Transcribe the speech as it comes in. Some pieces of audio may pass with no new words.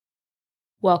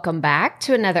Welcome back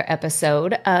to another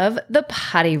episode of the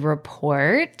Potty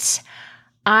Report.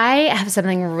 I have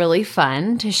something really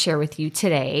fun to share with you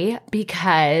today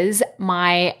because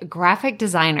my graphic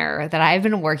designer that I've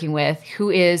been working with, who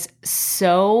is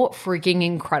so freaking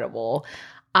incredible,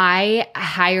 I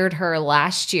hired her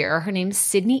last year. Her name's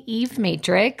Sydney Eve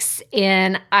Matrix,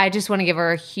 and I just want to give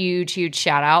her a huge, huge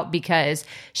shout out because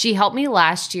she helped me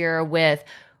last year with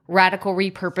radical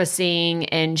repurposing,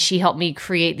 and she helped me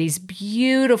create these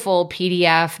beautiful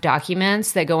PDF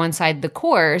documents that go inside the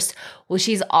course. Well,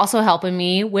 she's also helping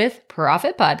me with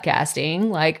profit podcasting,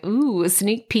 like, a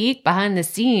sneak peek behind the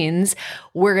scenes.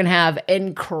 We're going to have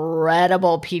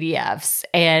incredible PDFs.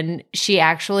 And she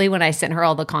actually, when I sent her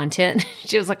all the content,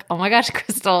 she was like, oh my gosh,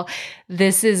 Crystal,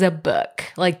 this is a book.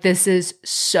 Like, this is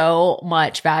so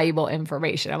much valuable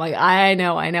information. I'm like, I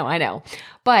know.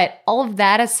 But all of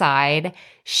that aside,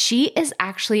 she is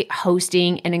actually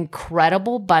hosting an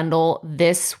incredible bundle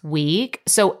this week.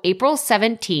 So April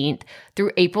 17th through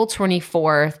April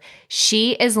 24th,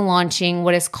 she is launching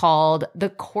what is called the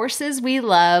Courses We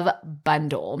Love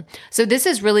Bundle. So this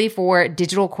is really for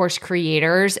digital course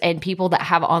creators and people that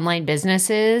have online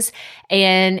businesses.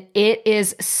 And it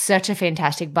is such a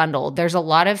fantastic bundle. There's a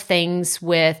lot of things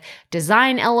with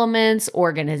design elements,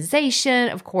 organization.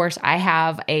 Of course, I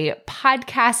have a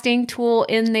podcasting tool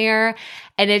in there.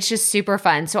 And it's just super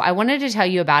fun. So I wanted to tell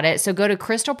you about it. So go to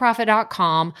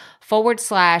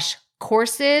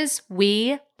crystalprofit.com/courses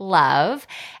we love.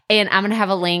 And I'm going to have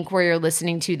a link where you're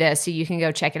listening to this so you can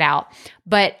go check it out.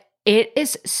 But it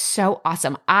is so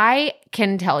awesome. I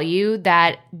can tell you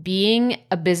that being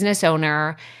a business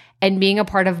owner and being a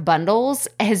part of bundles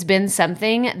has been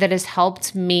something that has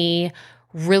helped me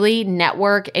really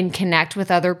network and connect with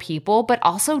other people, but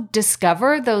also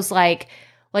discover those like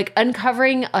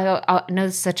uncovering, I know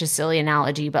it's such a silly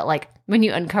analogy, but like when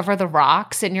you uncover the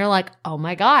rocks and you're like, oh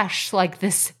my gosh, like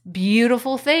this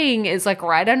beautiful thing is like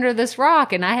right under this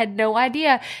rock. And I had no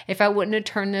idea if I wouldn't have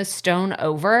turned this stone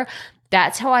over.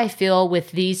 That's how I feel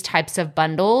with these types of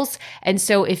bundles. And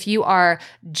so if you are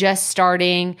just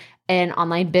starting an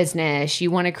online business,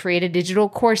 you want to create a digital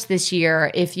course this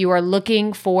year, if you are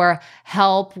looking for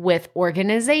help with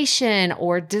organization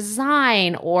or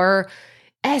design or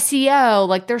SEO,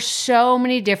 like there's so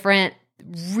many different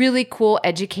really cool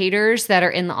educators that are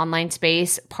in the online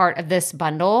space part of this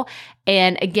bundle.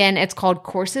 And again, it's called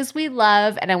Courses We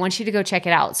Love, and I want you to go check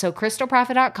it out. So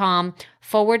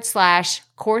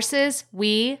crystalprofit.com/courses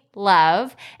we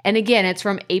love. And again, it's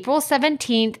from April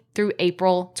 17th through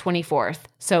April 24th.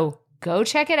 So go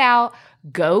check it out.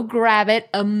 Go grab it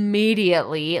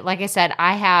immediately. Like I said,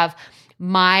 I have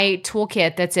my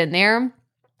toolkit that's in there.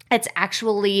 It's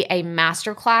actually a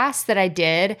masterclass that I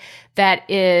did that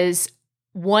is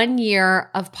 1 year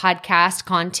of podcast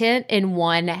content in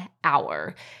 1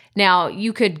 hour. Now,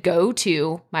 you could go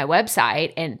to my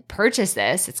website and purchase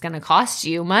this. It's going to cost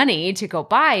you money to go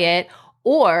buy it,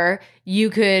 or you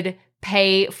could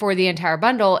pay for the entire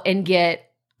bundle and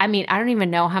get, I don't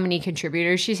even know how many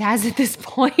contributors she has at this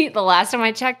point. The last time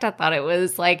I checked, I thought it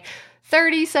was like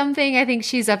 30 something. I think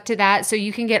she's up to that. So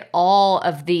you can get all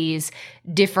of these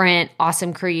different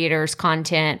awesome creators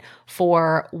content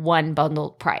for one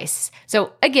bundled price.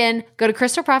 So again, go to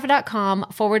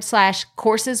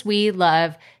crystalprofit.com/courses we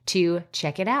love to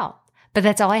check it out. But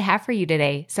that's all I have for you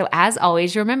today. So as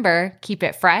always, remember, keep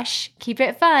it fresh, keep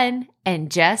it fun, and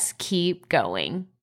just keep going.